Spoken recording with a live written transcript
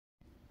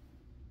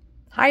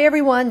Hi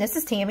everyone, this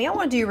is Tammy. I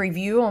want to do a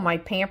review on my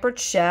Pampered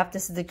Chef.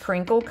 This is the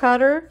Crinkle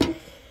cutter.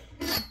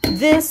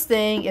 This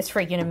thing is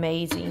freaking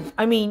amazing.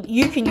 I mean,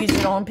 you can use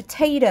it on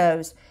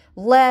potatoes,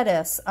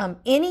 lettuce,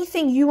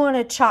 anything you want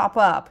to chop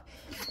up.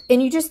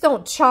 And you just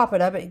don't chop it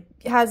up. It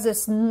has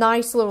this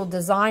nice little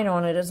design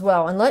on it as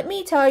well. And let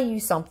me tell you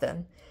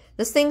something.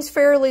 This thing's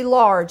fairly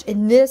large,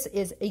 and this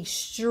is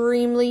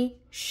extremely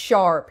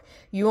sharp.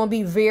 You want to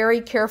be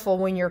very careful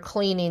when you're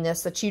cleaning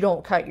this that you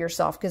don't cut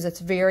yourself, because it's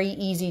very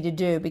easy to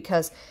do,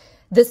 because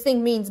this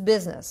thing means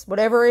business.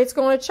 Whatever it's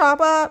going to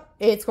chop up,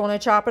 it's going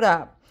to chop it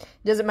up. It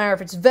doesn't matter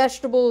if it's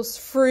vegetables,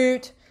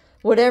 fruit,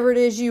 whatever it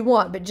is you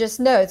want, but just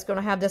know it's going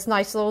to have this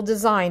nice little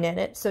design in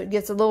it, so it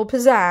gets a little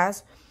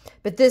pizzazz.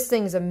 But this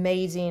thing's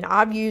amazing.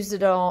 I've used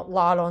it a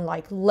lot on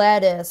like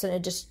lettuce, and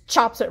it just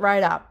chops it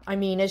right up. I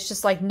mean, it's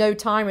just like no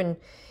time and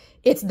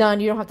it's done.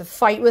 You don't have to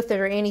fight with it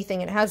or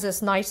anything. It has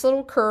this nice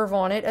little curve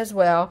on it as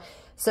well.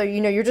 So, you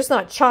know, you're just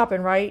not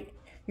chopping, right?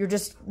 You're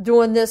just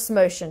doing this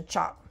motion.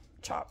 Chop,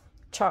 chop,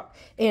 chop.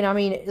 And I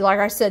mean, like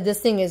I said,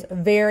 this thing is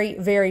very,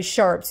 very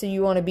sharp. So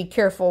you want to be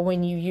careful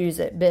when you use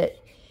it.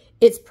 But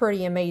it's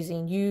pretty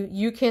amazing.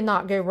 You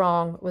cannot go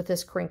wrong with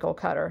this Crinkle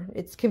cutter.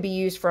 It can be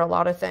used for a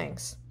lot of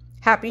things.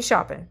 Happy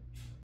shopping.